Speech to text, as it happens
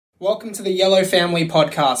Welcome to the Yellow Family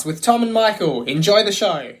Podcast with Tom and Michael. Enjoy the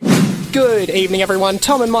show. Good evening, everyone.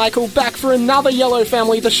 Tom and Michael back for another Yellow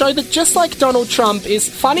Family, the show that, just like Donald Trump, is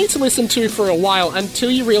funny to listen to for a while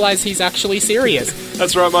until you realise he's actually serious.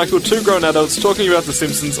 That's right, Michael. Two grown adults talking about The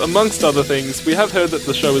Simpsons, amongst other things. We have heard that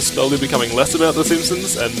the show is slowly becoming less about The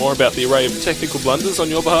Simpsons and more about the array of technical blunders on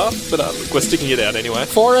your behalf, but we're sticking it out anyway.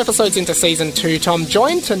 4 episodes into Season 2, Tom,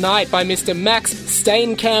 joined tonight by Mr. Max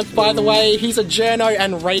Steenkamp, by the way. He's a journo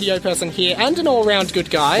and radio person here and an all-round good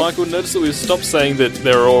guy. Michael, notice that we've stopped saying that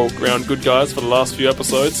they're all-round good guys for the last few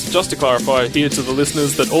episodes. Just to clarify here to the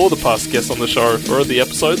listeners that all the past guests on the show for the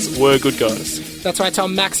episodes were good guys. That's right,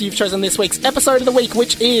 Tom. Max, you've chosen this week's episode of the week,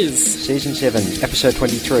 which is... Season 7, Episode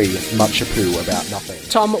 23, Much Apu About Nothing.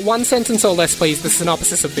 Tom, one sentence or less, please, the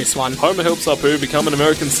synopsis of this one. Homer helps Apu become an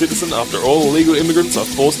American citizen after all illegal immigrants are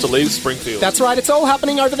forced to leave Springfield. That's right, it's all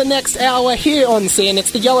happening over the next hour here on CN. It's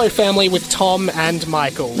the Yellow Family with Tom and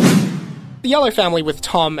Michael. The Yellow Family with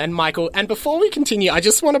Tom and Michael. And before we continue, I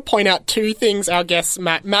just want to point out 2 things our guests...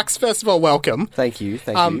 Max, first of all, welcome. Thank you.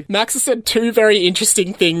 Max has said 2 very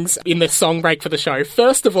interesting things in the song break for the show.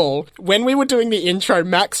 First of all, when we were doing the intro,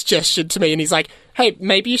 Max gestured to me and he's like, hey,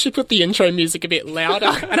 maybe you should put the intro music a bit louder.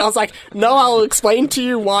 And I was like, no, I'll explain to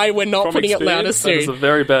you why we're not putting it louder soon. That is a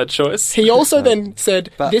very bad choice. He also then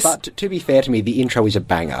said... But to be fair to me, the intro is a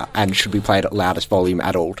banger and should be played at loudest volume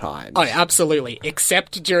at all times. Oh, absolutely.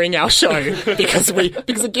 Except during our show, because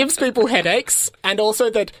it gives people headaches, and also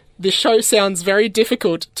that the show sounds very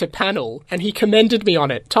difficult to panel, and he commended me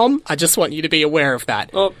on it. Tom, I just want you to be aware of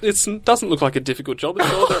that. Oh, it doesn't look like a difficult job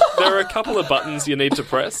at all. There are a couple of buttons you need to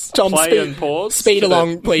press. Tom, play and pause. Speed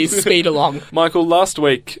along, please. Speed along. Michael, last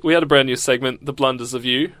week we had a brand new segment, The Blunders of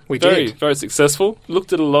You. We did. Very successful.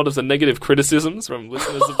 Looked at a lot of the negative criticisms from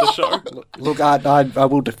listeners of the show. Look, I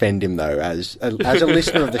will defend him, though. As a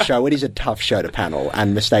listener of the show, it is a tough show to panel,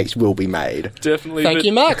 and mistakes will be made. Definitely. Thank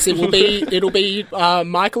you, Max. It'll be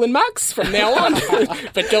Michael and Max from now on.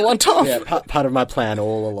 But go on, Tom. Yeah, part of my plan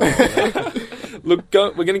all along. Look,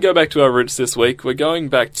 we're going to go back to our roots this week. We're going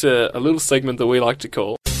back to a little segment that we like to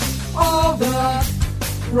call All the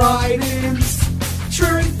write-ins,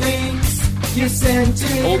 true things you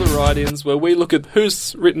sent in. All the Write-ins, where we look at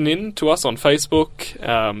who's written in to us on Facebook,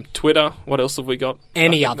 Twitter. What else have we got?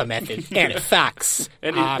 Any other method. And fax.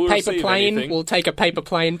 We'll paper plane. We'll take a paper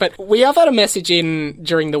plane. But we have had a message in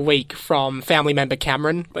during the week from family member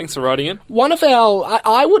Cameron. Thanks for writing in. One of our...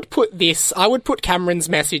 I would put Cameron's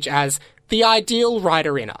message as the ideal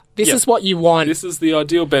writer-inner. This is what you want. This is the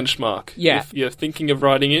ideal benchmark. Yeah. If you're thinking of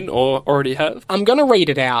writing in or already have. I'm going to read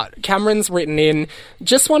it out. Cameron's written in,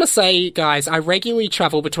 just want to say, guys, I regularly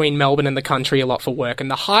travel between Melbourne and the country a lot for work,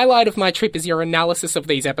 and the highlight of my trip is your analysis of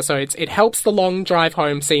these episodes. It helps the long drive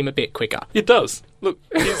home seem a bit quicker. It does. Look,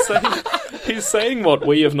 he's saying what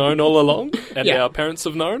we have known all along, and our parents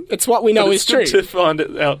have known. It's what we know is true. It's good to find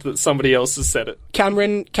it out that somebody else has said it.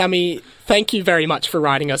 Cami, thank you very much for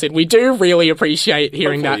writing us in. We do really appreciate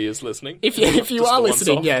hearing Hopefully that. He is listening. If you are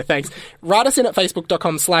listening, yeah, thanks. Write us in at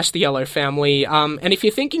facebook.com/theyellowfamily. And if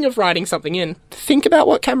you're thinking of writing something in, think about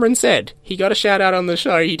what Cameron said. He got a shout out on the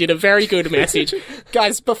show. He did a very good message.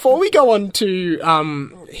 Guys, before we go on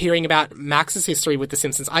to hearing about Max's history with The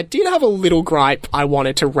Simpsons, I did have a little gripe I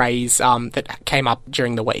wanted to raise that came up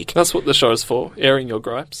during the week. That's what the show's for, airing your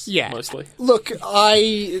gripes, mostly. Look,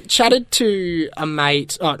 I chatted to a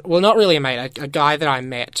mate, not really a mate, a guy that I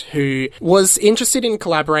met who was interested in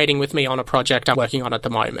collaborating with me on a project I'm working on at the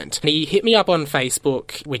moment. And he hit me up on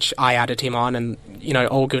Facebook, which I added him on, and,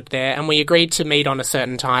 all good there. And we agreed to meet on a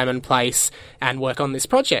certain time and place and work on this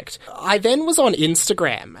project. I then was on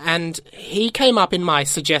Instagram, and he came up in my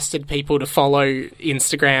suggested people to follow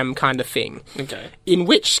Instagram kind of thing. Okay. In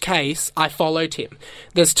which case, I followed him.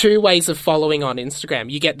 There's 2 ways of following on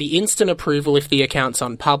Instagram. You get the instant approval if the account's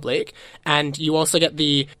on public, and you also get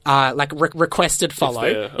the requested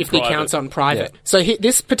follow if the account's on private. Yeah. So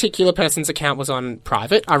this particular person's account was on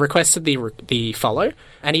private. I requested the follow,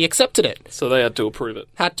 and he accepted it. So they had to approve it.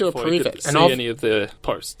 And any of their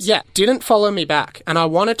posts. Yeah, didn't follow me back. And I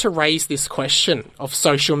wanted to raise this question of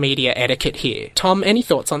social media etiquette here. Tom, any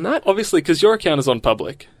thoughts on that? Obviously, because your account is on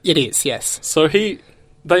public. It is, yes. So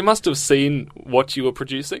they must have seen what you were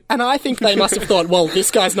producing. And I think they must have thought, well,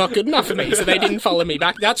 this guy's not good enough for me, so they didn't follow me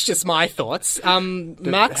back. That's just my thoughts.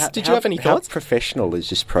 Max, did you have any thoughts? How professional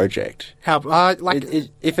is this project?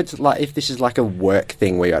 If this is like a work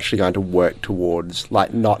thing where you're actually going to work towards,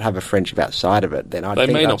 not have a friendship outside of it, then they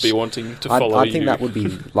may not be wanting to follow you. I think that would be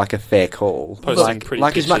like a fair call. Posting pretty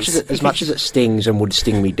as much as it stings and would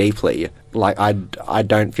sting me deeply, like, I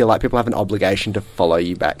don't feel like people have an obligation to follow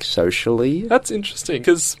you back socially. That's interesting,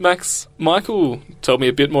 because Michael told me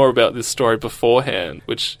a bit more about this story beforehand,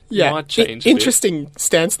 which might change a bit. Interesting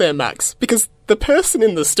stance there, Max, because the person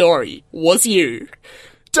in the story was you.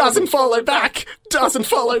 Doesn't follow back. Did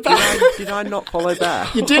I not follow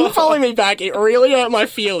back? You didn't follow me back. It really hurt my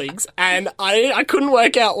feelings, and I couldn't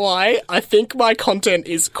work out why. I think my content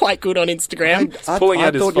is quite good on Instagram. I pulling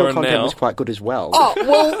out his thought your phone content now. was quite good as well. Oh,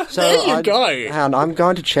 well, So there you go. And I'm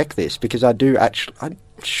going to check this because I do actually. I'm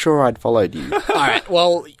sure I'd followed you. All right,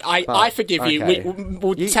 well, I forgive you. okay.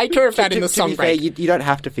 We'll take care of that in the song to be fair, break. you don't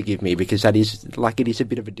have to forgive me because it is a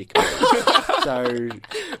bit of a dick move. So,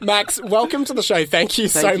 Max, welcome to the show. Thank you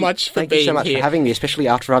so much for thank you being so much here. for having me, especially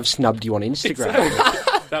after I've snubbed you on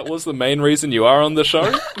Instagram. That was the main reason you are on the show?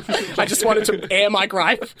 I just wanted to air my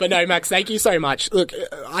gripe. But no, Max, thank you so much. Look,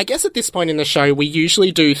 I guess at this point in the show, we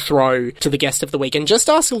usually do throw to the guest of the week and just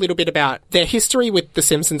ask a little bit about their history with The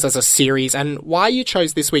Simpsons as a series and why you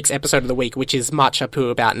chose this week's episode of the week, which is Much Ado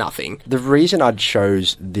About Nothing. The reason I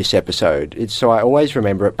chose this episode is so I always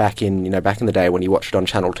remember it back in the day when you watched it on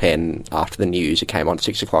Channel 10 after the news. It came on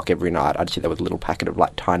 6 o'clock every night. I'd sit there with a little packet of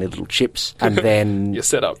like tiny little chips, and then Your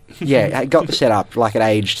setup. yeah, I got the setup. Like at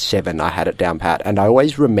age 7, I had it down pat, and I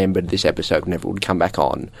always remembered this episode whenever it would come back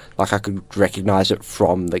on. Like I could recognise it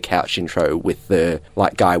from the couch intro with the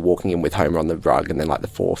like guy walking in with Homer on the rug, and then like the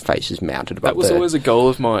 4 faces mounted above. That was always a goal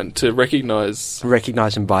of mine, to recognise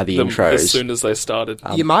them by the them intros as soon as they started.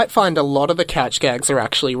 You might find a lot of the couch gags are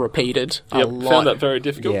actually repeated. Yep, a lot. found that very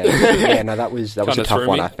difficult. Yeah, no, that was a Kinda tough threw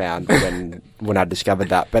one me. I found when I discovered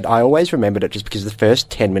that. But I always remembered it just because the first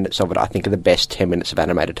 10 minutes of it, I think, are the best 10 minutes of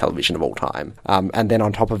animated television of all time. And then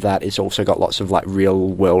on top of that, it's also got lots of like real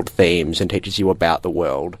world themes and teaches you about the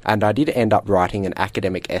world. And I did end up writing an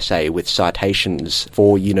academic essay with citations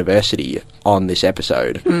for university on this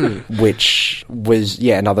episode, which was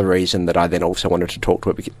another reason that I then also wanted to talk to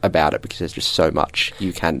it about it, because there's just so much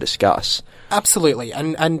you can discuss. Absolutely,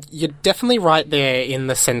 and you're definitely right there in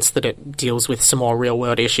the sense that it deals with some more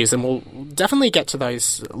real-world issues, and we'll definitely get to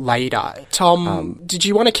those later. Tom, did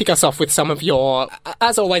you want to kick us off with some of your,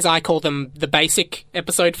 as always, I call them the basic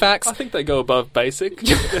episode facts? I think they go above basic.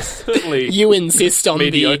 They're certainly You insist on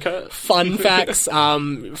mediocre. the fun facts,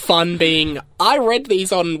 fun being, I read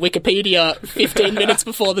these on Wikipedia 15 minutes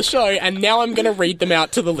before the show, and now I'm going to read them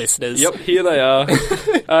out to the listeners. Yep, here they are.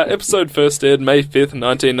 Episode first aired May 5th,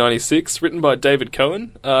 1996, written by David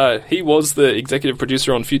Cohen. He was the executive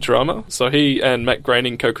producer on Futurama, so he and Matt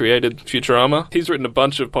Groening co-created Futurama. He's written a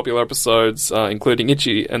bunch of popular episodes, including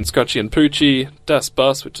Itchy and Scratchy and Poochie, Das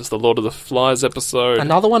Bus, which is the Lord of the Flies episode,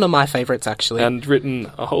 Another one of my favourites, actually. and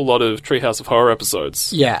written a whole lot of Treehouse of Horror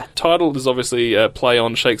episodes. Yeah. Title is obviously a play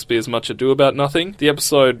on Shakespeare's Much Ado About Nothing. The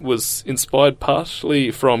episode was inspired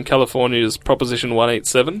partially from California's Proposition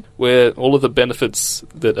 187, where all of the benefits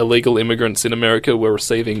that illegal immigrants in America were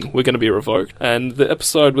receiving were going to be revoked. And the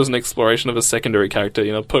episode was an exploration of a secondary character,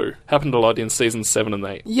 Pooh. Happened a lot in seasons 7 and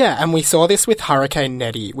 8. Yeah, and we saw this with Hurricane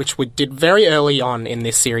Nettie, which we did very early on in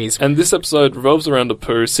this series. And this episode revolves around a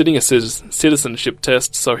Pooh sitting a citizenship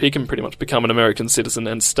test so he can pretty much become an American citizen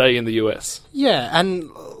and stay in the US. Yeah, and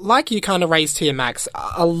like you kind of raised here, Max,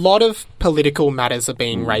 a lot of political matters are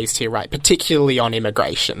being raised here, right? Particularly on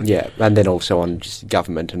immigration. Yeah, and then also on just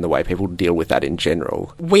government and the way people deal with that in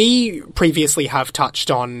general. We previously have touched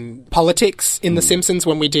on politics in The Simpsons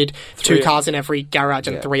when we did 2 cars in every garage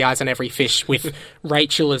and 3 eyes in every fish with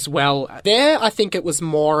Rachel as well. There, I think it was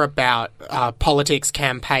more about politics,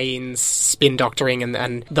 campaigns, spin doctoring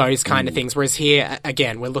and those kind of things, whereas here,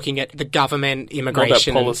 again, we're looking at the government, More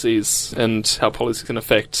immigration. about policies and how policies can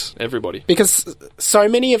affect everybody. Because so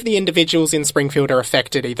many of the individuals in Springfield are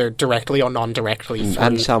affected either directly or non-directly.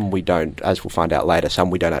 And some we don't, as we'll find out later,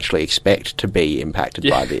 some we don't actually expect to be impacted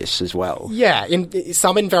by this as well. Yeah,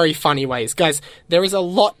 some in very funny ways. Guys, there is a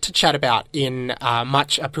lot to chat about in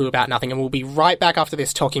Much Ado About Nothing, and we'll be right back after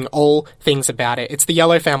this talking all things about it. It's the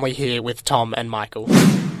Yellow Family here with Tom and Michael.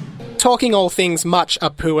 Talking all things Much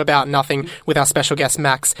Ado About Nothing with our special guest,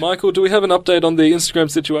 Max. Michael, do we have an update on the Instagram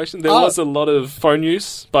situation? There was a lot of phone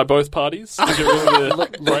use by both parties. During the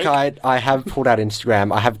break. Look, I have pulled out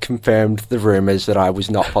Instagram. I have confirmed the rumours that I was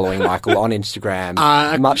not following Michael on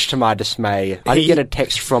Instagram, much to my dismay. I did get a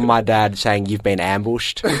text from my dad saying you've been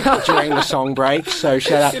ambushed during the song break, so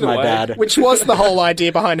shout out to my dad. Which was the whole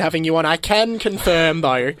idea behind having you on. I can confirm,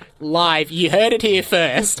 though, live, you heard it here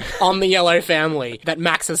first on the Yellow Family, that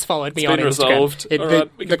Max has followed me on been Instagram. resolved. All right,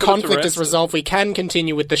 we can the put it to conflict is rest. resolved. We can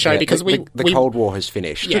continue with the show because the Cold War has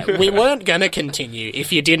finished. Yeah, we weren't going to continue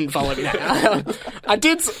if you didn't follow me. I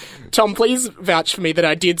Tom, please vouch for me that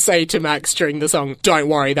I did say to Max during the song, "Don't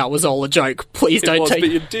worry, that was all a joke. Please don't take..." But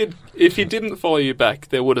you did. If he didn't follow you back,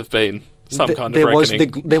 there would have been some kind of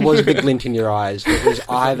reckoning. There was the glint in your eyes. It was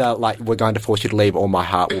either like, we're going to force you to leave or my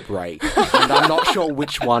heart will break. And I'm not sure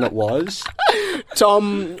which one it was.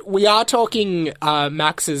 Tom, we are talking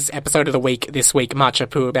Max's episode of the week this week, Much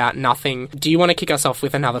Ado About Nothing. Do you want to kick us off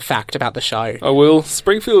with another fact about the show? I will.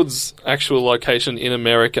 Springfield's actual location in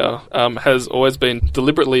America has always been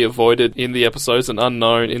deliberately avoided in the episodes and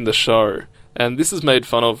unknown in the show. And this is made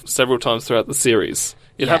fun of several times throughout the series.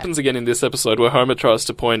 It happens again in this episode where Homer tries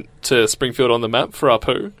to point to Springfield on the map for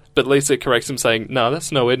Apu, but Lisa corrects him saying, "No,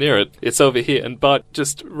 that's nowhere near it. It's over here." And Bart,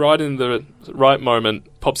 just right in the right moment,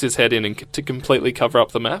 pops his head in to completely cover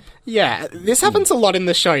up the map. Yeah, this happens a lot in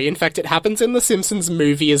the show. In fact, it happens in the Simpsons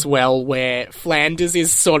movie as well, where Flanders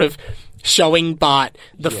is sort of showing Bart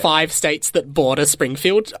the 5 states that border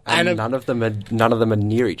Springfield, and none of them are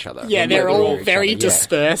near each other. Yeah, they're all very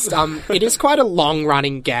dispersed. It is quite a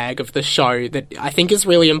long-running gag of the show that I think is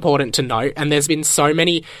really important to note. And there's been so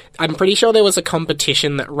many. I'm pretty sure there was a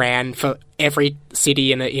competition that ran for every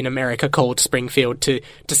city in America called Springfield to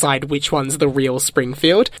decide which one's the real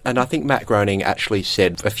Springfield. And I think Matt Groening actually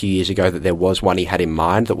said a few years ago that there was one he had in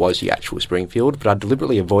mind that was the actual Springfield, but I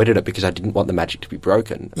deliberately avoided it because I didn't want the magic to be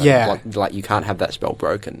broken. Like, you can't have that spell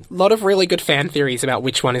broken. A lot of really good fan theories about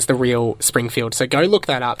which one is the real Springfield, so go look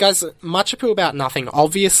that up. Guys, Much Ado About Nothing,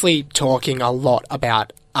 obviously talking a lot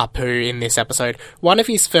about Apu in this episode. One of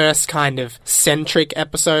his first kind of centric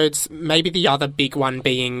episodes, maybe the other big one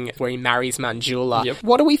being where he marries Manjula. Yep.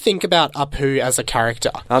 What do we think about Apu as a character?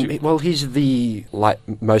 Well, he's the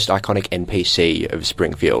most iconic NPC of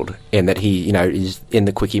Springfield in that he, is in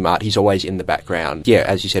the Quickie Mart. He's always in the background. Yeah,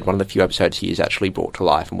 as you said, one of the few episodes he is actually brought to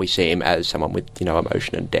life, and we see him as someone with,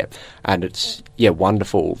 emotion and depth. And it's,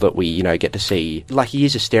 wonderful that we, get to see, he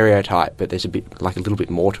is a stereotype, but there's a little bit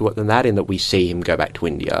more to it than that, in that we see him go back to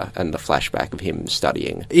India and the flashback of him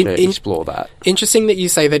studying to explore that. Interesting that you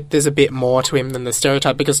say that there's a bit more to him than the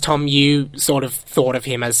stereotype, because Tom, you sort of thought of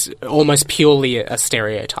him as almost purely a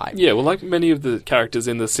stereotype. Yeah, well, like many of the characters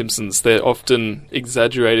in The Simpsons, they're often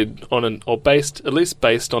exaggerated at least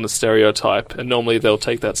based on a stereotype, and normally they'll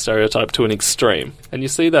take that stereotype to an extreme. And you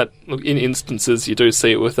see that, in instances, you do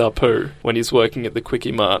see it with Apu when he's working at the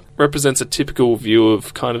Quickie Mart. Represents a typical view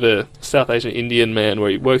of kind of a South Asian Indian man where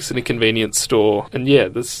he works in a convenience store. And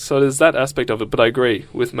there's that aspect of it, but I agree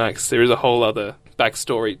with Max. There is a whole other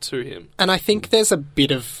backstory to him. And I think there's a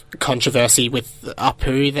bit of controversy with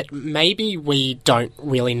Apu that maybe we don't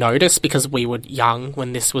really notice because we were young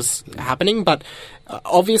when this was happening, but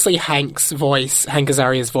obviously Hank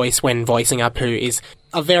Azaria's voice when voicing Apu is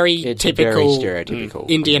a very typical stereotypical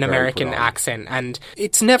Indian American accent, and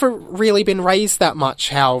it's never really been raised that much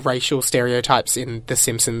how racial stereotypes in The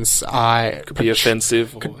Simpsons could be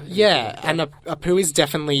offensive. And Apu is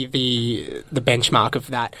definitely the benchmark of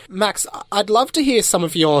that. Max, I'd love to hear some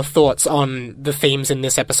of your thoughts on the themes in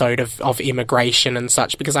this episode of immigration and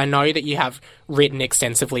such, because I know that you have written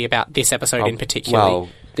extensively about this episode in particular. Well,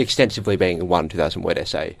 extensively being a 2,000-word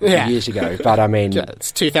essay years ago, but I mean...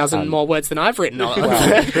 It's 2,000 more words than I've written on.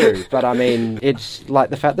 Well, true, but I mean, it's like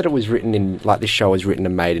the fact that it was written in, this show was written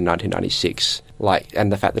and made in 1996,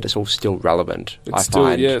 and the fact that it's all still relevant, it's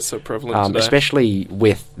still so prevalent today. Especially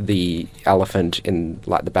with the elephant in,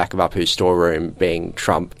 the back of Apu's storeroom being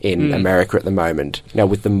Trump in America at the moment,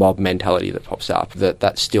 with the mob mentality that pops up,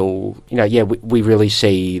 that's still, we really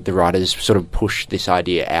see the writers sort of push this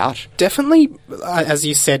idea out. Definitely, as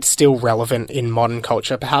you said, still relevant in modern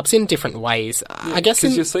culture, perhaps in different ways. I guess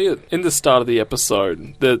because you see it in the start of the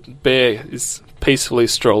episode, the bear is peacefully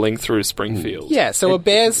strolling through Springfield. Yeah, so a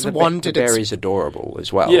bear's wanted... The bear is adorable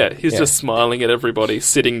as well. Yeah, he's just smiling at everybody,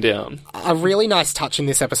 sitting down. A really nice touch in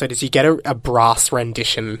this episode is you get a brass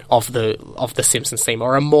rendition of the Simpsons theme,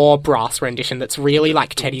 or a more brass rendition that's really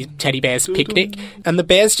like Teddy Bear's Picnic, and the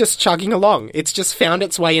bear's just chugging along. It's just found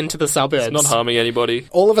its way into the suburbs. It's not harming anybody.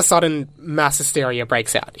 All of a sudden, mass hysteria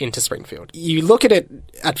breaks out into Springfield. You look at it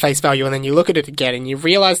at face value, and then you look at it again, and you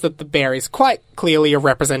realise that the bear is quite clearly a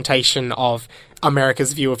representation of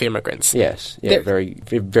America's view of immigrants. Yes, very,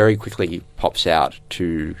 very quickly pops out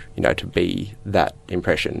to be that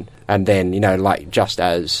impression. And then, just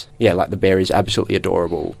as, the bear is absolutely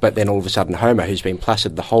adorable, but then all of a sudden Homer, who's been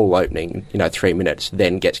placid the whole opening, 3 minutes,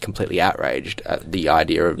 then gets completely outraged at the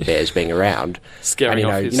idea of bears being around. Scaring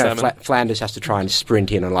off his salmon. Flanders has to try and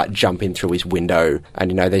sprint in and, jump in through his window,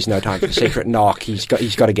 and, there's no time for the secret knock. He's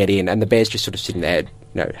got to get in, and the bear's just sort of sitting there,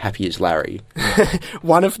 happy as Larry.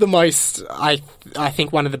 One of the most, I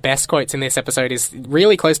think one of the best quotes in this episode is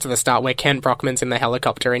really close to the start where Kent Brockman's in the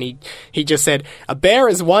helicopter and he just said, "A bear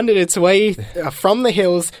has wandered its way from the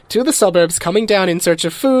hills to the suburbs, coming down in search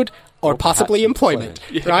of food or possibly employment."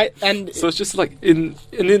 Yeah. Right? And so it's just like in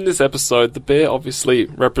this episode, the bear obviously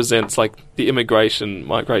represents like the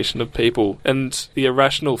migration of people and the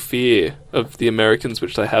irrational fear of the Americans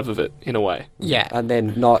which they have of it in a way. yeah. And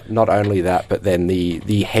then not only that, but then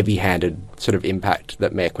the heavy-handed sort of impact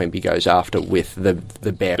that Mayor Quimby goes after with the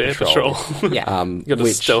Bear Patrol. Yeah. You got a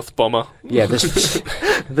stealth bomber. Yeah,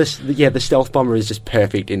 the stealth bomber is just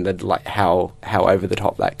perfect in the how over the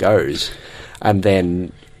top that goes, and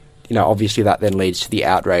then obviously that then leads to the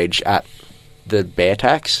outrage at the bear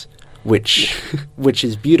tax, which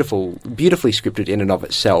is beautifully scripted in and of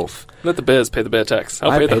itself. Let the bears pay the bear tax.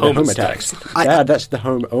 I'll pay the homeowner's tax. Yeah, that's the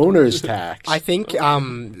homeowner's tax. I think,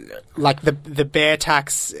 the bear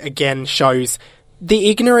tax again shows the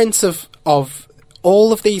ignorance of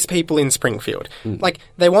all of these people in Springfield. Like,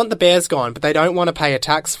 they want the bears gone, but they don't want to pay a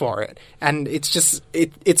tax for it. And it's just,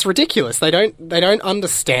 it's ridiculous. They don't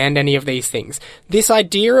understand any of these things. This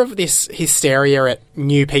idea of this hysteria at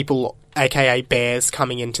new people, aka bears,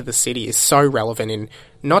 coming into the city is so relevant in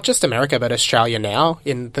not just America, but Australia now,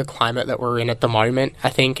 in the climate that we're in at the moment, I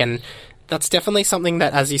think. And that's definitely something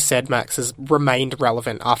that, as you said, Max, has remained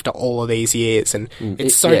relevant after all of these years, and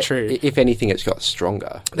it's true. If anything, it's got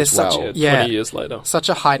stronger. There's as well. 20 years later. Such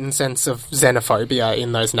a heightened sense of xenophobia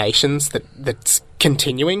in those nations that's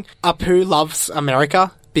continuing. Apu loves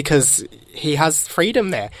America because he has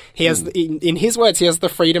freedom there. He has, in his words, he has the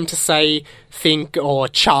freedom to say, think, or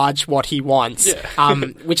charge what he wants,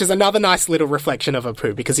 which is another nice little reflection of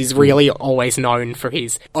Apu, because he's really always known for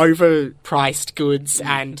his overpriced goods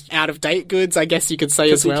and out-of-date goods, I guess you could say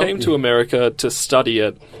as well. He came to America to study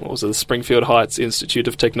at, the Springfield Heights Institute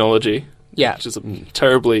of Technology. Yeah. Which is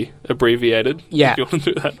terribly abbreviated. Yeah. If you want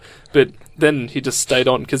to do that. But then he just stayed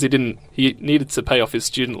on because he needed to pay off his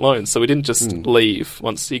student loans, so he didn't just leave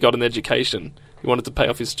once he got an education. He wanted to pay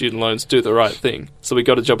off his student loans, do the right thing. So he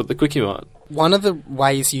got a job at the Quickie Mart. One of the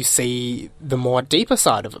ways you see the more deeper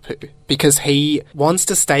side of Apu, because he wants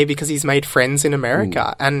to stay because he's made friends in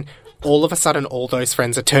America, and all of a sudden all those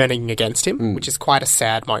friends are turning against him, which is quite a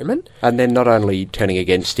sad moment. And then not only turning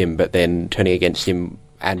against him, but then turning against him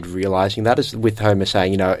and realising that, is with Homer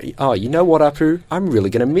saying, you know what, Apu? I'm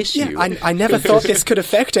really going to miss you. I never thought this could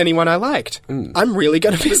affect anyone I liked. I'm really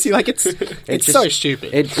going to miss you. Like, it's so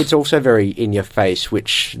stupid. It's also very in your face,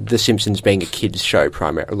 which The Simpsons, being a kids show,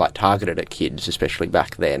 primarily targeted at kids, especially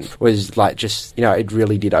back then, was just it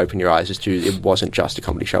really did open your eyes as to it wasn't just a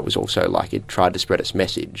comedy show. It was also it tried to spread its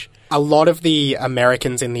message. A lot of the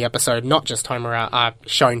Americans in the episode, not just Homer, are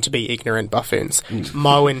shown to be ignorant buffoons.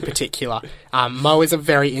 Moe in particular. Moe is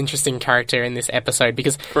a very interesting character in this episode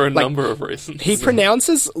because, for a number of reasons, he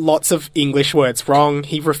pronounces lots of English words wrong.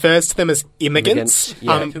 He refers to them as immigrants,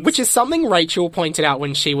 which is something Rachel pointed out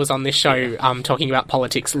when she was on this show talking about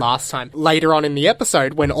politics last time. Later on in the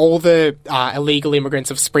episode, when all the illegal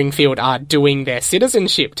immigrants of Springfield are doing their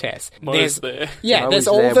citizenship test, Moe's there. Yeah, there's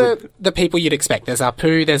all the people you'd expect. There's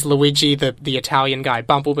Apu, there's Luigi, the Italian guy,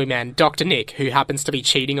 Bumblebee Man, Dr. Nick, who happens to be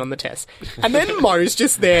cheating on the test. And then Moe's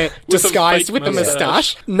just there, disguised with the moustache.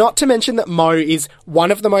 Not to mention that Moe is one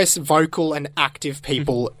of the most vocal and active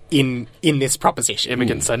people in this proposition.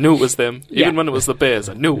 Immigrants, I knew it was them. Even when it was the Bears,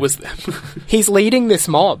 I knew it was them. He's leading this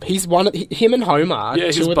mob. He's him and Homer are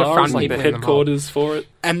two of the front people the headquarters for it.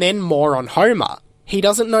 And then more on Homer. He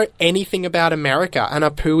doesn't know anything about America, and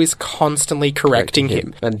Apu is constantly correcting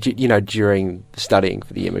him. And, during studying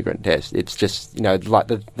for the immigrant test, it's just, like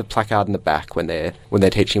the placard in the back when they're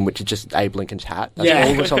teaching him, which is just Abe Lincoln's hat. That's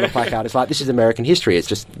all that's on the placard. It's this is American history. It's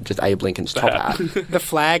just Abe Lincoln's top hat. The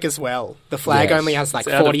flag as well. The flag only has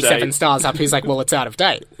 47 stars up. He's like, well, it's out of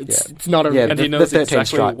date. It's not a... and he knows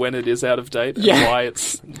exactly when it is out of date and why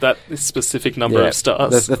it's that specific number of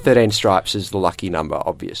stars. The 13 stripes is the lucky number,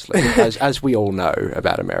 obviously, as we all know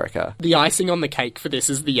about America. The icing on the cake for this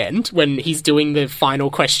is the end, when he's doing the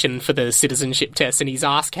final question for the citizenship test and he's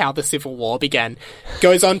asked how the Civil War began.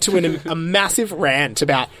 Goes on to a massive rant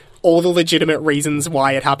about all the legitimate reasons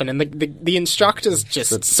why it happened, and the instructor's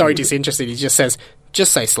just so disinterested. He just says,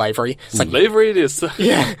 just say slavery. It's like, Slavery it is.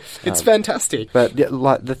 yeah, it's fantastic. But yeah,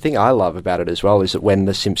 like the thing I love about it as well is that when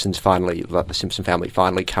the Simpson family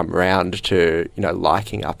finally come around to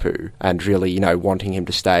liking Apu and really wanting him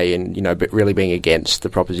to stay and but really being against the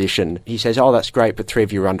proposition, he says, "Oh, that's great, but 3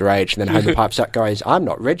 of you are underage." And then Homer pipes up, goes, "I'm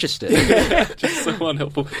not registered." Just so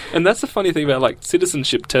unhelpful. And that's the funny thing about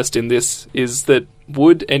citizenship test in this is that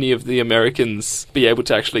would any of the Americans be able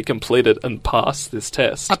to actually complete it and pass this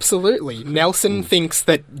test? Absolutely. Nelson thinks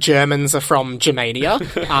that Germans are from Germania,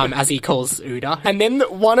 as he calls Uda. And then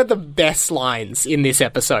one of the best lines in this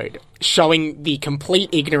episode, showing the complete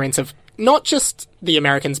ignorance of not just the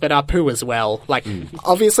Americans, but Apu as well.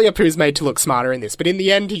 Obviously Apu's made to look smarter in this, but in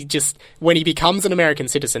the end, when he becomes an American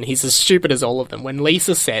citizen, he's as stupid as all of them. When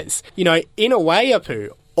Lisa says, in a way, Apu,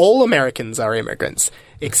 all Americans are immigrants,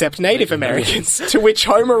 except Native Americans, to which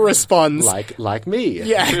Homer responds... Like me.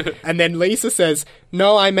 Yeah. And then Lisa says,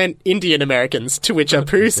 "No, I meant Indian Americans," to which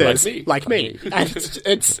Apu says, like me. And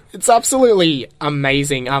it's absolutely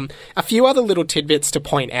amazing. A few other little tidbits to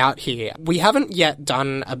point out here. We haven't yet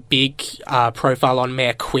done a big profile on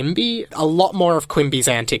Mayor Quimby. A lot more of Quimby's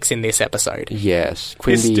antics in this episode. Yes.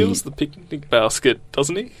 Quimby... He steals the picnic basket,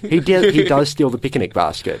 doesn't he? He does steal the picnic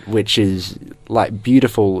basket, which is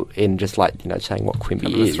beautiful in just saying what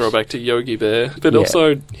Quimby is. A throwback to Yogi Bear. But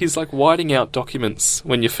also, he's whiting out documents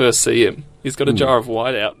when you first see him. He's got a jar of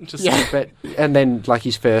whiteout. And then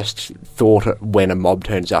his first thought when a mob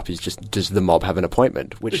turns up is just, does the mob have an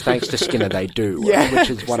appointment? Which, thanks to Skinner, they do. Which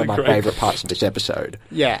is one of my favourite parts of this episode.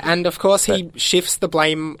 Yeah, and of course he shifts the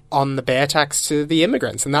blame on the bear tax to the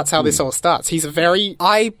immigrants, and that's how this all starts.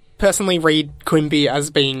 I personally read Quimby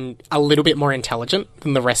as being a little bit more intelligent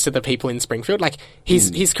than the rest of the people in Springfield.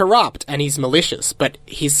 He's corrupt and he's malicious, but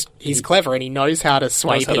he's clever and he knows how to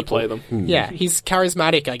sway people. How to play them. Yeah, he's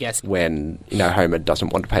charismatic, I guess. When, Homer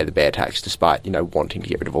doesn't want to pay the bear tax despite, wanting to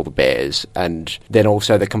get rid of all the bears. And then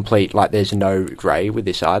also the complete, there's no grey with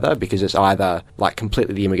this either, because it's either,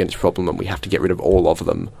 completely the immigrants' problem and we have to get rid of all of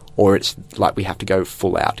them, or it's we have to go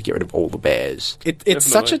full out to get rid of all the bears. It's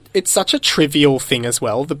such a trivial thing as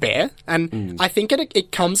well, the bear, and I think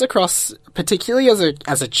it comes across, particularly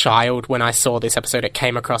as a child, when I saw this episode, it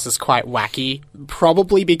came across as quite wacky,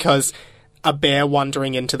 probably because a bear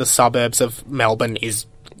wandering into the suburbs of Melbourne is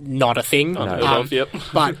not a thing.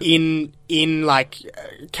 But in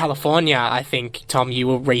California, I think, Tom, you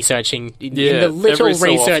were researching in the little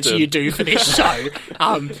research you do for this show.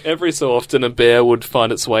 Every so often a bear would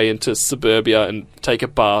find its way into suburbia and take a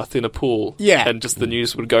bath in a pool. Yeah. And just the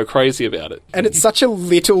news would go crazy about it. And it's such a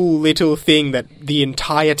little thing that the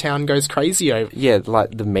entire town goes crazy over. Yeah,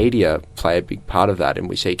 the media play a big part of that, and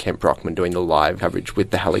we see Kent Brockman doing the live coverage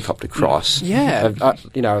with the helicopter cross. Yeah.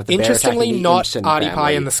 The interestingly, not Artie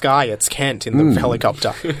Pie in the sky, it's Kent in the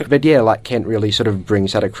helicopter. But yeah, Kent really sort of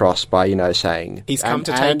brings that across by, saying... He's come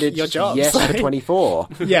to take your job. Yes, for 24.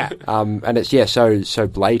 Yeah. And it's, so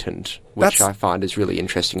blatant, which I find is really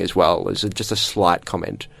interesting as well, as just a slight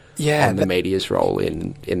comment on the media's role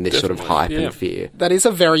in this sort of hype and fear. That is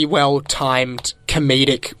a very well-timed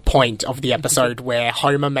comedic point of the episode where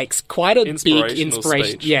Homer makes quite a big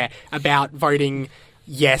inspiration about voting...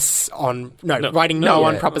 writing no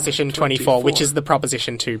on Proposition 24, which is the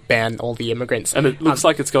proposition to ban all the immigrants. And it looks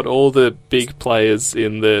like it's got all the big players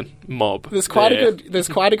in the mob. There's quite a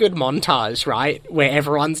good montage, right, where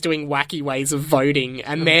everyone's doing wacky ways of voting,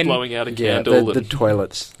 and then blowing out a candle, the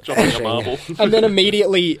toilets, dropping a marble, and then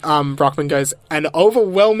immediately Brockman goes an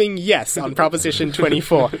overwhelming yes on Proposition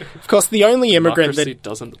 24. Of course, the only immigrant that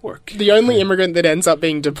doesn't work. The only immigrant that ends up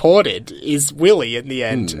being deported is Willie in the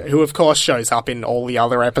end, who of course shows up in all the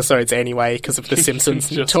other episodes anyway because of The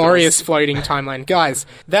Simpsons' notorious floating timeline. Guys,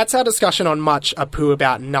 that's our discussion on Much Apu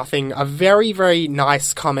About Nothing. A very, very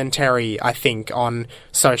nice commentary, I think, on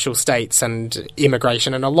social states and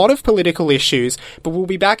immigration and a lot of political issues. But we'll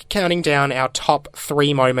be back counting down our top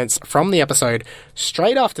 3 moments from the episode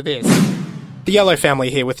straight after this. The Yellow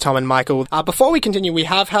Family here with Tom and Michael. Before we continue, we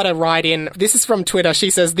have had a write-in. This is from Twitter.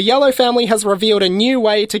 She says, the Yellow Family has revealed a new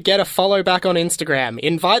way to get a follow back on Instagram.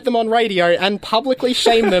 Invite them on radio and publicly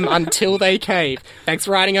shame them until they cave. Thanks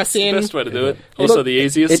for writing us in. The best way to do it. Also the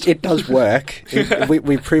easiest. It does work.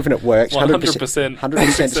 We've proven it works.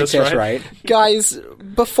 100% success rate. Guys,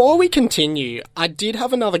 before we continue, I did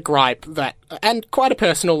have another gripe and quite a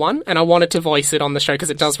personal one, and I wanted to voice it on the show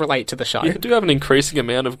because it does relate to the show. You do have an increasing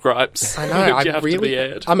amount of gripes. I know.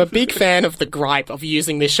 I'm a big fan of the gripe, of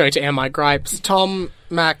using this show to air my gripes. Tom,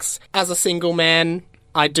 Max, as a single man,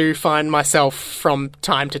 I do find myself from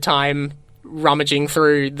time to time rummaging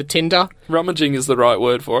through the Tinder. Rummaging is the right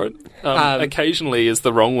word for it. Occasionally is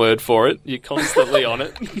the wrong word for it. You're constantly on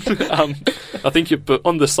it. I think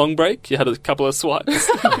on the song break, you had a couple of swipes.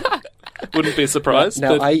 Wouldn't be surprised.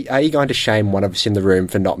 Now, are you going to shame one of us in the room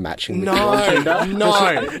for not matching with you on Tinder?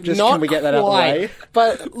 No, Just not can we get that out of the way?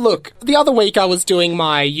 But look, the other week I was doing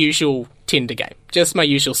my usual Tinder game. Just my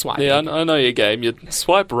usual swipe. Yeah, I know your game. You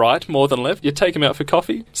swipe right more than left. You take him out for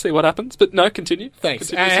coffee, see what happens. But no, continue.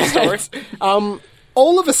 Thanks. Continue the story.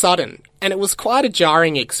 All of a sudden, and it was quite a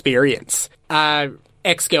jarring experience, an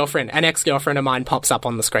ex-girlfriend of mine pops up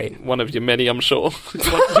on the screen. One of your many, I'm sure.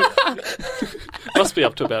 Must be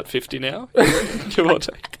up to about 50 now, give or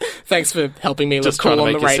take. Thanks for helping me look Just cool trying to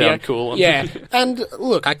on make the radio. you sound cool. Yeah, and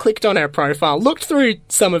look, I clicked on her profile, looked through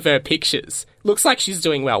some of her pictures. Looks like she's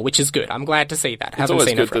doing well, which is good. I'm glad to see that. It's Haven't always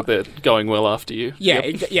seen her good for a that they're going well after you. Yeah,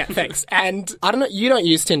 Yep. yeah, thanks. And I don't know, you don't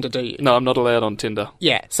use Tinder, do you? No, I'm not allowed on Tinder.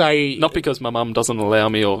 Yeah, so... Not because my mum doesn't allow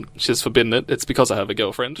me or she's forbidden it. It's because I have a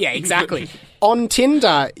girlfriend. Yeah, exactly. On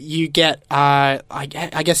Tinder, you get, I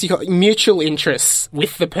guess you got mutual interests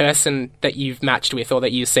with the person that you've matched with or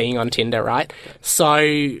that you're seeing on Tinder, right? So...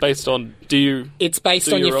 Based on, It's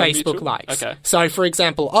based on your own Facebook mutual? likes. Okay. So, for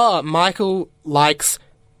example, Michael likes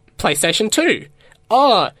PlayStation 2.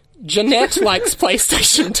 Jeanette likes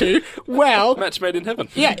PlayStation 2. Well... Match made in heaven.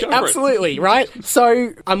 Yeah, Go for it. absolutely, right?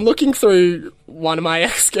 So, I'm looking through one of my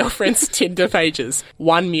ex-girlfriend's Tinder pages.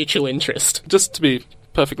 One mutual interest. Just to be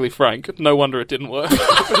perfectly frank, no wonder it didn't work.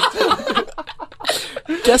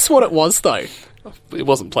 Guess what it was, though? It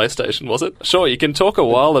wasn't PlayStation, was it? Sure, you can talk a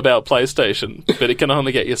while about PlayStation, but it can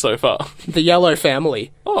only get you so far. The Yellow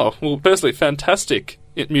Family. Oh, well, personally, fantastic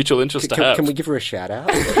mutual interest to have. Can we give her a shout-out?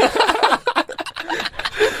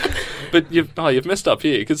 But you've messed up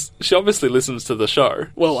here, because she obviously listens to the show.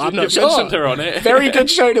 Well, I'm not You've sure. mentioned her on air. Very good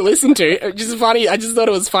show to listen to. Which is funny. I just thought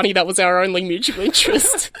it was funny that was our only mutual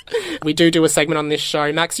interest. We do a segment on this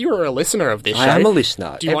show. Max, you were a listener of this show. I am a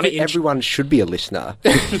listener. Do you want to Everyone should be a listener.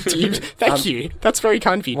 Thank you. That's very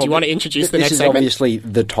kind of you. Do you want to introduce the next This is segment? obviously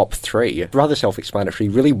the top three. Rather self-explanatory,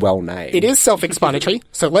 really well named. It is self-explanatory,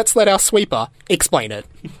 so let's let our sweeper explain it.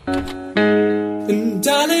 And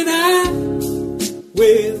darling, I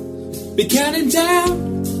will be counting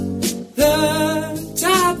down the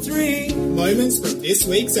top 3 moments from this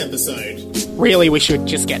week's episode. Really, we should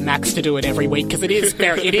just get Max to do it every week because it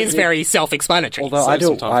is very self-explanatory. Although Save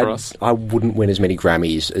some time for us. I wouldn't win as many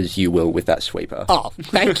Grammys as you will with that sweeper. Oh,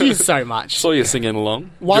 thank you so much. Saw you singing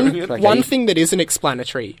along. One thing that isn't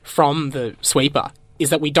explanatory from the sweeper is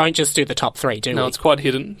that we don't just do the top 3, do we? No, it's quite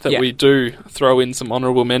hidden that Yeah. we do throw in some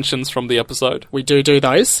honourable mentions from the episode. We do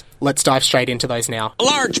those. Let's dive straight into those now. A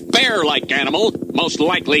large bear-like animal, most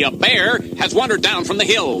likely a bear, has wandered down from the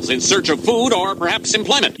hills in search of food or perhaps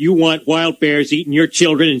employment. You want wild bears eating your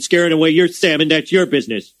children and scaring away your salmon, that's your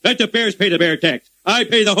business. Let the bears pay the bear tax. I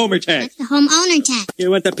pay the homer tax. That's the homeowner tax.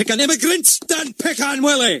 You want to pick on immigrants? Then pick on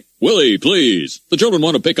Willie. Willie, please. The children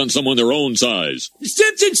want to pick on someone their own size. The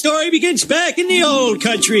Simpson story begins back in the old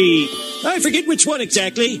country. I forget which one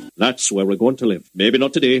exactly. That's where we're going to live. Maybe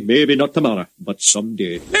not today, maybe not tomorrow, but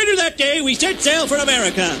someday. Later that day, we set sail for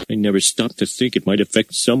America. I never stopped to think it might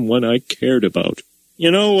affect someone I cared about.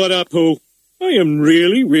 You know what, Apu? I am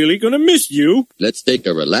really, really going to miss you. Let's take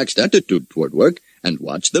a relaxed attitude toward work and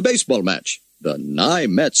watch the baseball match. The Nye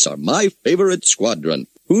Mets are my favorite squadron.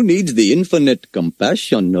 Who needs the infinite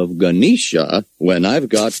compassion of Ganesha when I've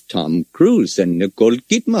got Tom Cruise and Nicole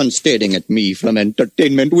Kidman staring at me from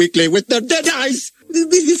Entertainment Weekly with their dead eyes?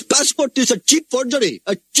 His passport is a cheap forgery.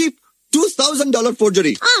 A cheap $2,000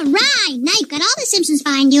 forgery. All right, now you've got all the Simpsons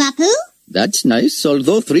behind you, Apu. That's nice,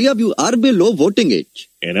 although 3 of you are below voting age.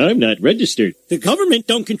 And I'm not registered. The government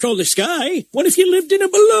don't control the sky. What if you lived in a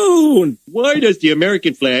balloon? Why does the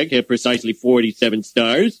American flag have precisely 47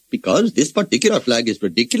 stars? Because this particular flag is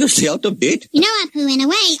ridiculously out of date. You know, Apu, in a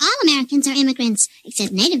way, all Americans are immigrants,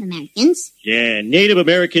 except Native Americans. Yeah, Native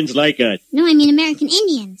Americans like us. No, I mean American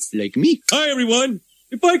Indians. Like me. Hi, everyone.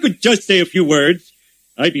 If I could just say a few words,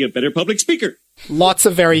 I'd be a better public speaker. Lots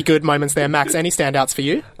of very good moments there, Max. Any standouts for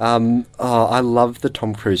you? I love the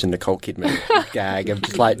Tom Cruise and Nicole Kidman gag of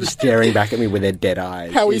just like staring back at me with their dead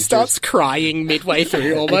eyes. How he starts crying midway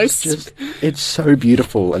through, almost. It's so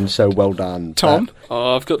beautiful and so well done. Tom?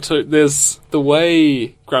 Oh, I've got to... There's the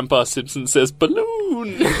way Grandpa Simpson says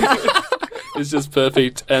balloon is just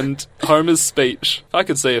perfect. And Homer's speech, I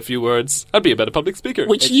could say a few words. I'd be a better public speaker.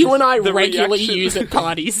 Which It's you just and I the regularly reaction- use at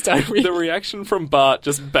parties, don't we? The reaction from Bart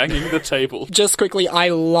just banging the table. Just quickly, I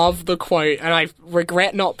love the quote, and I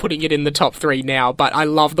regret not putting it in the top 3 now, but I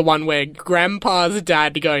love the one where Grandpa's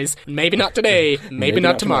dad goes, maybe not today, maybe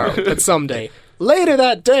not tomorrow, but someday. Later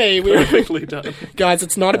that day, we were... Perfectly done. Guys,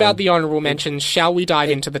 it's not about the honourable mentions. Shall we dive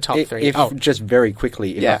into the top three? Just very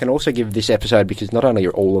quickly, if I can also give this episode, because not only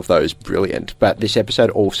are all of those brilliant, but this episode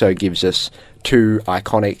also gives us two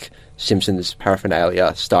iconic Simpsons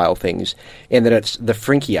paraphernalia style things, in that it's the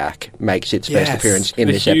Frinkiac makes its first appearance in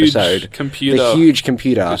this episode. The huge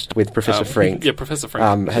computer with Professor Frink. Yeah, Professor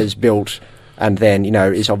Frink. Has built... And then,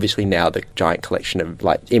 is obviously now the giant collection of,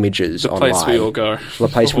 images online. The place we all go. The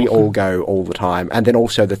place we all go all the time. And then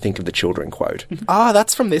also the Think of the Children quote.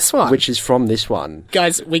 That's from this one. Which is from this one.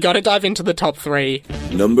 Guys, we got to dive into the top three.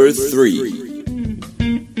 Number 3.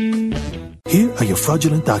 Here are your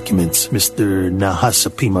fraudulent documents, Mr.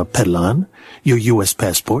 Nahasapima Pedlan. Your U.S.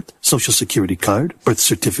 passport, social security card, birth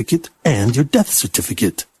certificate, and your death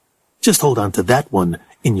certificate. Just hold on to that one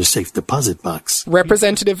in your safe deposit box.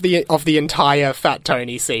 Representative of the entire Fat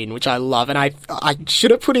Tony scene, which I love. And I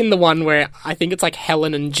should have put in the one where I think it's like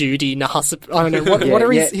Helen and Judy Nahasapina. I don't know, what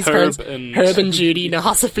are his parents? Herb and Judy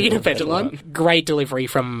Nahasapina Pedlan. Great delivery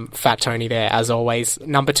from Fat Tony there, as always.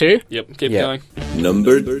 Number 2? Yep, keep going.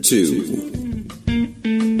 Number 2.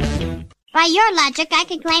 By your logic, I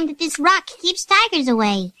could claim that this rock keeps tigers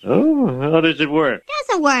away. Oh, how does it work?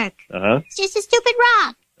 Doesn't work. Uh-huh. It's just a stupid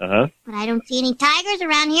rock. Uh-huh. But I don't see any tigers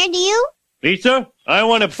around here, do you? Lisa, I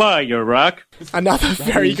want to buy your rock. Another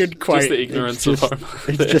very good quote. Just the ignorance of Homer.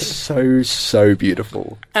 It's just so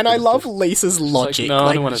beautiful. And I love Lisa's logic.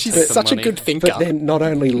 I don't want to she's take the such money. a good thinker. But then not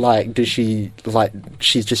only does she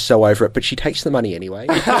she's just so over it, but she takes the money anyway.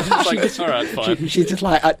 It's all right, fine. She's just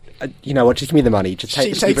like, you know what? Just give me the money. Just take.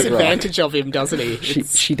 She the takes stupid rock. advantage of him, doesn't he?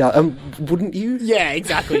 She does. Wouldn't you? Yeah,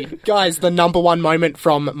 exactly. Guys, the number one moment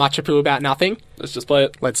from Much Ado About Nothing. Let's just play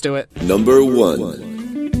it. Let's do it. Number 1.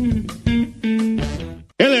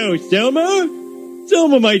 Hello, Selma.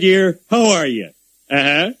 Selma, my dear, how are you?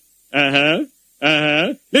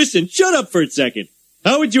 Listen, shut up for a second.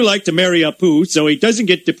 How would you like to marry Apu so he doesn't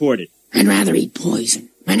get deported? I'd rather eat poison.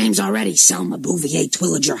 My name's already Selma Bouvier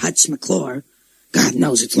Twillager Hutz McClure. God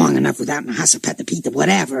knows it's long enough without Nahasapeta Pita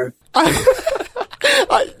whatever.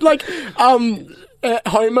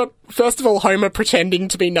 Homer, first of all, Homer pretending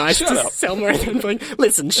to be nice to Selma and then going,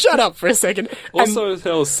 listen, shut up for a second. Also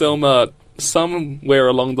tells Selma somewhere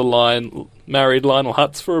along the line married Lionel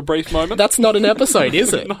Hutz for a brief moment. That's not an episode,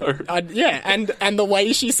 is it? No. Yeah, and the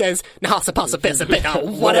way she says,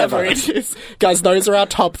 whatever it is. Guys, those are our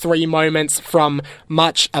top 3 moments from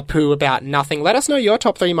Much Ado About Nothing. Let us know your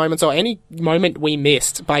top 3 moments or any moment we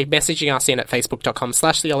missed by messaging us in at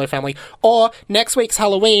facebook.com/theyellowfamily or next week's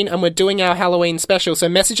Halloween, and we're doing our Halloween special, so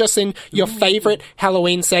message us in your favourite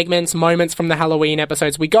Halloween segments, moments from the Halloween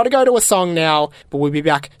episodes. We got to go to a song now, but we'll be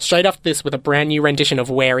back straight after this with a brand new rendition of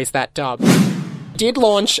Where Is That Dub? Did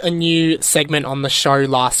launch a new segment on the show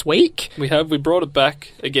last week. We brought it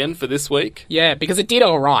back again for this week. Yeah, because it did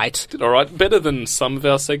alright. Better than some of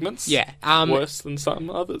our segments. Yeah. Worse than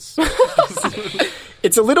some others.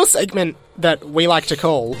 It's a little segment that we like to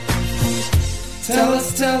call Tell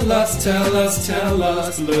us, below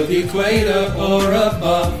the equator or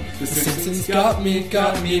above. The Simpsons got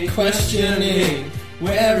me questioning,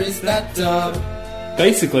 where is that dub?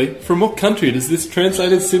 Basically, from what country does this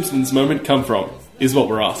translated Simpsons moment come from, is what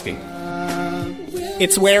we're asking.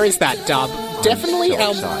 It's Where Is That Dub? Definitely,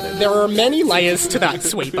 there are many layers to that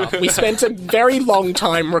sweeper. We spent a very long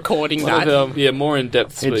time recording that. More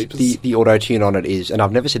in-depth sweepers. The auto-tune on it is, and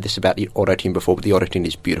I've never said this about the auto-tune before, but the auto-tune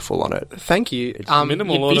is beautiful on it. Thank you.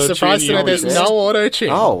 Minimal you'd be auto-tune. surprised to know there's no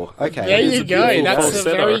auto-tune. Oh, okay. There you go. That's a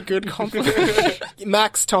falsetto. very good compliment.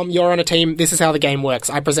 Max, Tom, you're on a team. This is how the game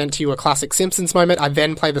works. I present to you a classic Simpsons moment. I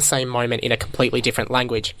then play the same moment in a completely different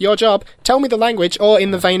language. Your job, tell me the language, or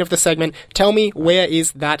in the vein of the segment, tell me where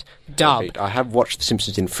is that dub. I have watched The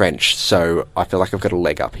Simpsons in French, so I feel like I've got a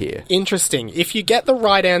leg up here. Interesting. If you get the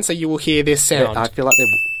right answer, you will hear this sound. I feel like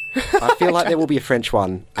there will be a French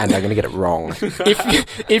one, and I'm going to get it wrong.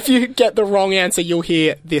 If you get the wrong answer, you'll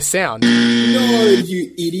hear this sound. No,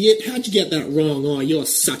 you idiot. How'd you get that wrong? Oh, you're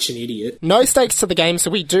such an idiot. No stakes to the game,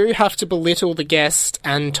 so we do have to belittle the guest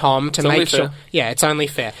and Tom to make sure... Fair. Yeah, it's only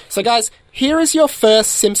fair. So guys, here is your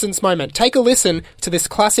first Simpsons moment. Take a listen to this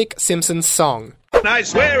classic Simpsons song. I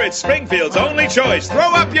swear it's Springfield's only choice.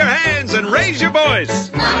 Throw up your hands and raise your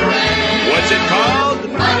voice. Monterey. What's it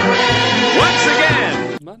called? Monterey. Once again.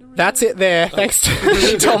 That's it there. Thanks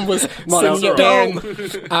to Tom was singing it there.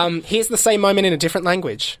 Here's the same moment in a different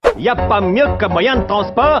language. Y'a pas mieux que moyen de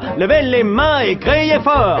transport. Levez les mains et criez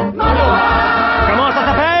fort. Comment ça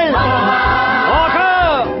s'appelle?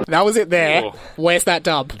 Encore. That was it there. Oh. Where's that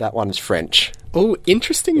dub? That one's French. Oh,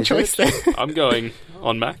 interesting choice there. I'm going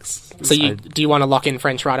on Max. So do you want to lock in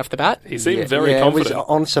French right off the bat? He seemed very confident.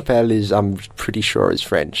 On s'appelle is, I'm pretty sure, is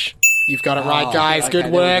French. You've got it right, guys.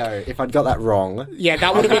 Good work. There we go. If I'd got that wrong... Yeah,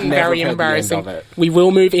 that would have been very embarrassing. We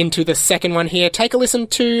will move into the second one here. Take a listen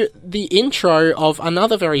to the intro of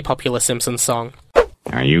another very popular Simpsons song.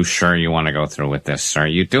 Are you sure you want to go through with this, sir?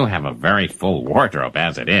 You do have a very full wardrobe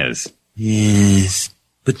as it is. Yes,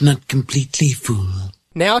 but not completely full.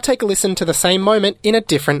 Now take a listen to the same moment in a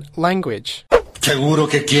different language. Seguro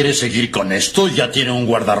que quiere seguir con esto. Ya tiene un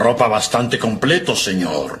guardarropa bastante completo,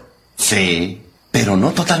 señor. Sí, pero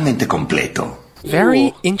no totalmente completo.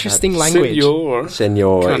 Very interesting language.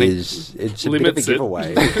 Senor it's a bit of a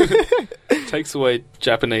giveaway. Takes away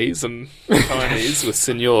Japanese and Chinese with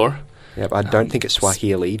senor. Yep, I don't think it's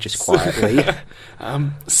Swahili, just quietly.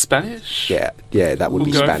 Spanish? Yeah, that would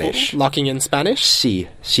be Spanish. Locking in Spanish? Sí,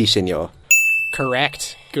 señor.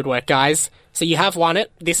 Correct. Good work, guys. So you have won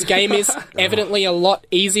it. This game is evidently a lot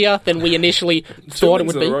easier than we initially thought it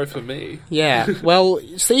would be. 2 wins in a row for me. Yeah. Well,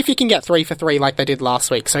 see if you can get 3 for 3 like they did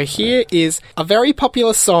last week. So here is a very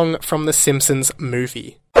popular song from the Simpsons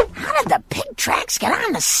movie. How did the pig tracks get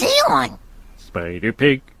on the ceiling? Spider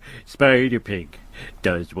Pig,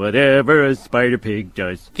 does whatever a spider pig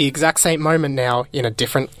does. The exact same moment now in a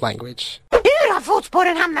different language.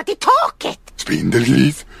 Fotspåren hamnat I taket.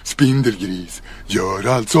 Spindelgris, gör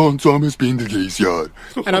allt sånt som en spindelgris gör.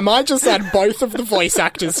 And I might just add both of the voice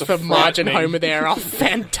actors for Marge and Homer there are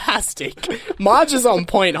fantastic. Marge is on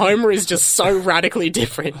point. Homer is just so radically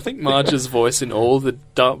different. I think Marge's voice in all the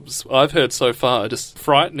dubs I've heard so far are just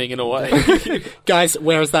frightening in a way. Guys,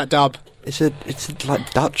 where is that dub? It's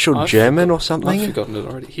like Dutch or German or something? I've forgotten it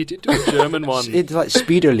already. He did do a German one. It's like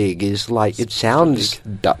Spiderlig is like, it sounds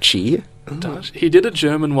Dutchy. Dutch. He did a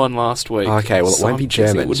German one last week. Okay, well, it won't be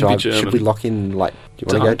German. So should we lock in, like, do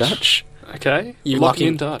you want to go Dutch? Okay. You're locking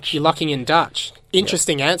in Dutch. You're locking in Dutch.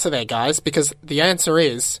 Interesting answer there, guys, because the answer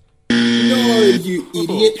is... No, you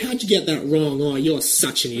idiot. How'd you get that wrong? Oh, you're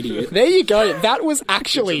such an idiot. There you go. That was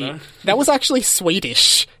actually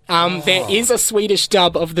Swedish. There is a Swedish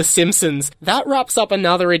dub of The Simpsons. That wraps up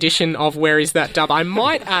another edition of Where Is That Dub? I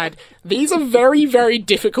might add, these are very, very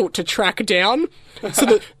difficult to track down.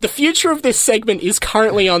 So the future of this segment is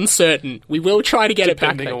currently uncertain. We will try to get it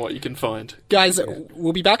back. Depending on what you can find. Guys,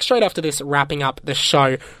 we'll be back straight after this, wrapping up the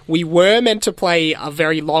show. We were meant to play a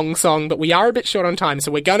very long song, but we are a bit short on time,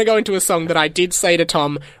 so we're going to go into a song that I did say to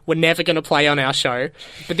Tom we're never going to play on our show.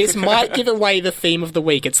 But this might give away the theme of the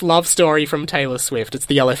week. It's Love Story from Taylor Swift. It's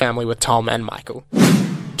the Yellow Family with Tom and Michael.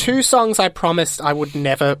 2 songs I promised I would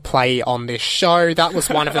never play on this show. That was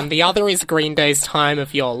one of them. The other is Green Day's Time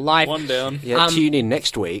of Your Life. One down. Yeah, tune in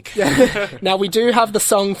next week. Now, we do have the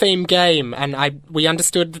song theme game, and we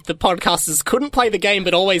understood that the podcasters couldn't play the game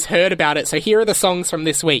but always heard about it. So here are the songs from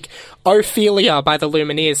this week. Ophelia by the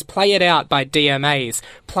Lumineers, Play It Out by DMAs,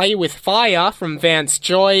 Play With Fire from Vance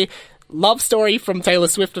Joy, Love Story from Taylor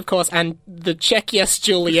Swift, of course, and the Check Yes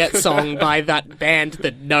Juliet song by that band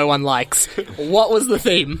that no one likes. What was the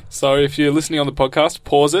theme? So if you're listening on the podcast,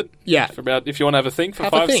 pause it. Yeah. If you want to have a think for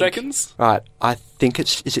 5 seconds. Right. I think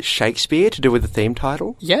is it Shakespeare to do with the theme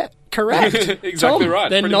title? Yeah. Correct. Exactly Tom, right.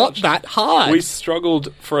 They're not that hard. We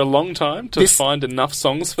struggled for a long time to find enough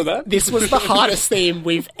songs for that. This was the hardest theme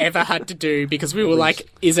we've ever had to do because we were like,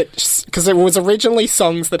 is it... Because it was originally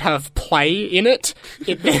songs that have play in it.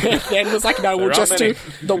 It then was like, no, we'll just do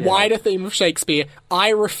the wider theme of Shakespeare. I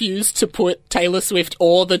refused to put Taylor Swift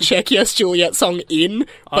or the Check Yes Juliet song in,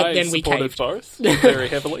 but then we caved. Both very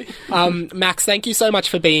heavily. Max, thank you so much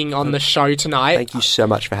for being on the show tonight. Thank you so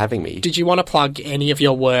much for having me. Did you want to plug any of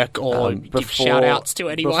your work or give shout-outs to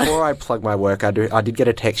anyone? Before I plug my work, I did get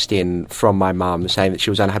a text in from my mum saying that she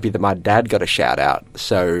was unhappy that my dad got a shout-out.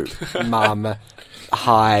 So, Mum,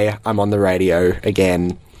 hi, I'm on the radio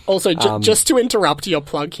again. Also, just to interrupt your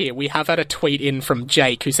plug here, we have had a tweet in from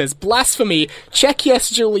Jake who says, "Blasphemy, Check Yes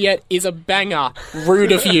Juliet is a banger,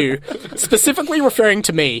 rude of you." Specifically referring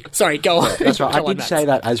to me. Sorry, go on. That's right, I did say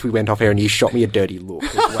that as we went off air and you shot me a dirty look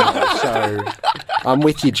as well, so I'm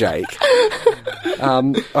with you, Jake.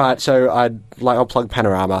 Alright, so I'll plug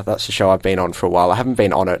Panorama. That's the show I've been on for a while. I haven't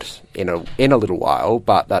been on it in a little while,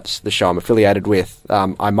 but that's the show I'm affiliated with.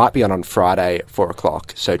 I might be on Friday at 4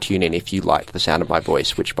 o'clock, so tune in if you like the sound of my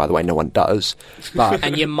voice, which, by the way, no one does. But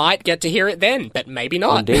and you might get to hear it then, but maybe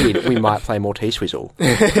not. Indeed, we might play more T-Swizzle.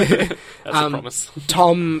 That's a promise.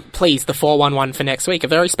 Tom, please, the 411 for next week, a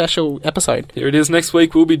very special episode. Here it is. Next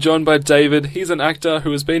week we'll be joined by David. He's an actor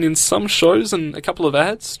who has been in some shows and a couple of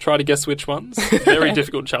ads. Try to guess which ones. Very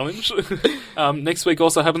difficult challenge. Next week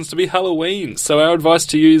also happens to be Halloween, so our advice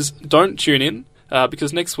to you is don't tune in.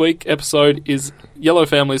 because next week episode is Yellow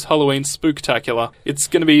Family's Halloween Spooktacular. It's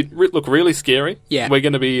going to be look really scary. Yeah. We're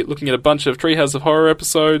going to be looking at a bunch of Treehouse of Horror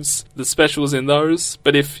episodes, the specials in those.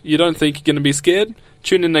 But if you don't think you're going to be scared,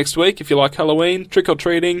 tune in next week if you like Halloween,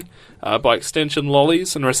 trick-or-treating, by extension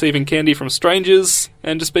lollies, and receiving candy from strangers,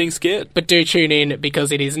 and just being scared. But do tune in,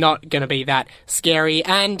 because it is not going to be that scary.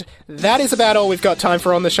 And that is about all we've got time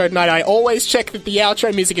for on the show tonight. I always check that the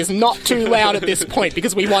outro music is not too loud at this point,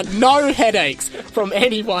 because we want no headaches from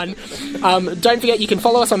anyone. Don't forget, you can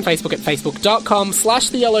follow us on Facebook at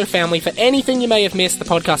facebook.com/The Yellow Family. For anything you may have missed, the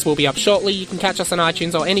podcast will be up shortly. You can catch us on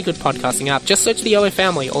iTunes or any good podcasting app. Just search The Yellow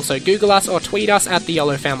Family. Also, Google us or tweet us at The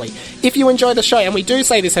Yellow Family. If you enjoy the show, and we do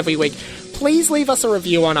say this every week, please leave us a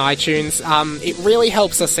review on iTunes. It really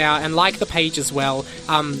helps us out, and like the page as well.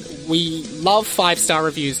 We love 5-star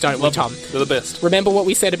reviews, don't we, Tom? They're the best. Remember what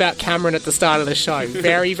we said about Cameron at the start of the show.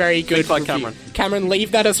 Very, very good. Big Cameron. Cameron,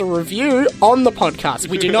 leave that as a review on the podcast.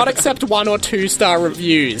 We do not accept 1- or 2-star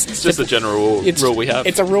reviews. It's just a general rule we have.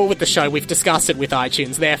 It's a rule with the show. We've discussed it with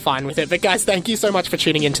iTunes. They're fine with it. But guys, thank you so much for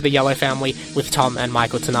tuning into The Yellow Family with Tom and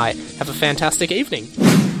Michael tonight. Have a fantastic evening.